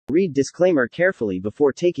Read disclaimer carefully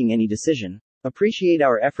before taking any decision. Appreciate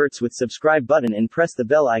our efforts with subscribe button and press the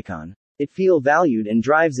bell icon. It feel valued and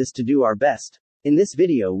drives us to do our best. In this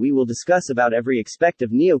video we will discuss about every expect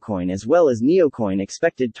of Neocoin as well as Neocoin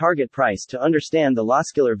expected target price to understand the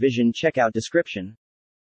Loskiller vision. Check out description.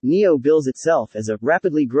 Neo bills itself as a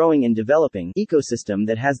rapidly growing and developing ecosystem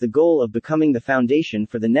that has the goal of becoming the foundation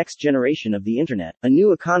for the next generation of the internet, a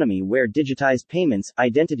new economy where digitized payments,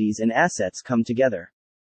 identities and assets come together.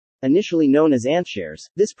 Initially known as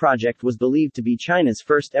AntShares, this project was believed to be China's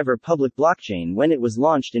first ever public blockchain when it was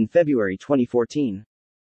launched in February 2014.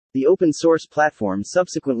 The open-source platform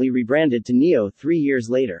subsequently rebranded to Neo 3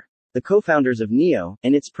 years later. The co-founders of Neo,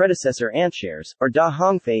 and its predecessor AntShares, are Da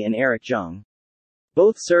Hongfei and Eric Zhang.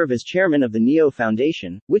 Both serve as chairman of the Neo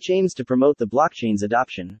Foundation, which aims to promote the blockchain's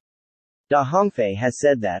adoption. Da Hongfei has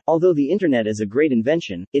said that, although the internet is a great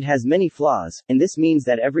invention, it has many flaws, and this means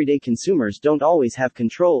that everyday consumers don't always have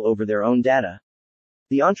control over their own data.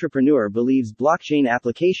 The entrepreneur believes blockchain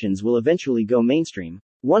applications will eventually go mainstream.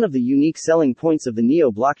 One of the unique selling points of the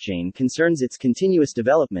Neo blockchain concerns its continuous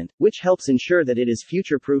development, which helps ensure that it is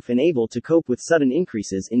future-proof and able to cope with sudden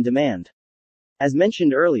increases in demand. As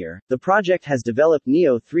mentioned earlier, the project has developed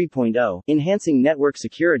Neo 3.0, enhancing network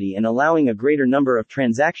security and allowing a greater number of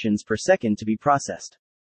transactions per second to be processed.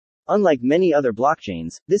 Unlike many other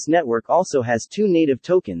blockchains, this network also has two native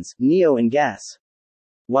tokens, Neo and Gas.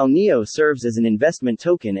 While Neo serves as an investment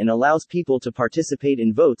token and allows people to participate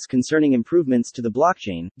in votes concerning improvements to the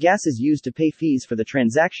blockchain, Gas is used to pay fees for the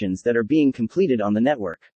transactions that are being completed on the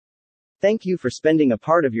network. Thank you for spending a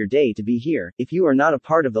part of your day to be here. If you are not a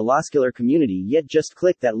part of the Loskiller community yet, just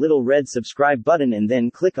click that little red subscribe button and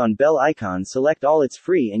then click on bell icon. Select all, it's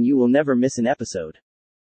free and you will never miss an episode.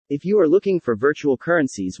 If you are looking for virtual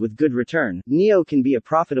currencies with good return, Neo can be a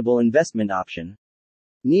profitable investment option.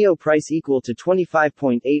 Neo price equal to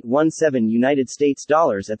 25.817 United States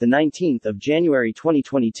dollars at the 19th of January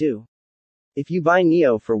 2022. If you buy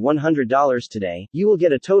Neo for $100 today, you will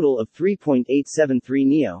get a total of 3.873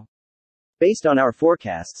 Neo. Based on our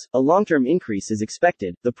forecasts, a long-term increase is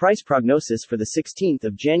expected. The price prognosis for the 16th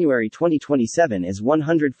of January 2027 is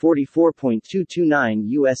 $144.229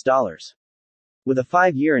 US dollars. With a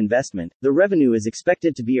 5-year investment, the revenue is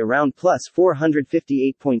expected to be around plus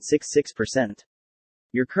 458.66%.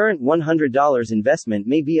 Your current $100 investment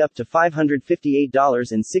may be up to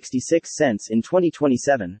 $558.66 in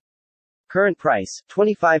 2027. Current price,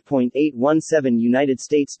 25.817 United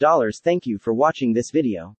States dollars. Thank you for watching this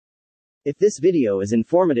video. If this video is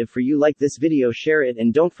informative for you, like this video, share it,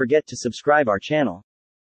 and don't forget to subscribe our channel.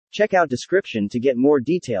 Check out description to get more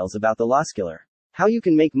details about the Loskiller. How you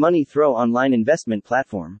can make money through online investment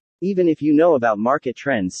platform. Even if you know about market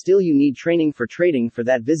trends, still you need training for trading. For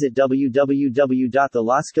that, visit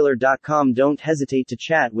www.theloskiller.com. Don't hesitate to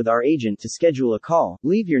chat with our agent to schedule a call.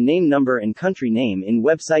 Leave your name, number and country name in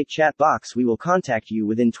website chat box. We will contact you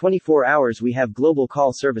within 24 hours. We have global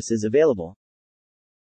call services available.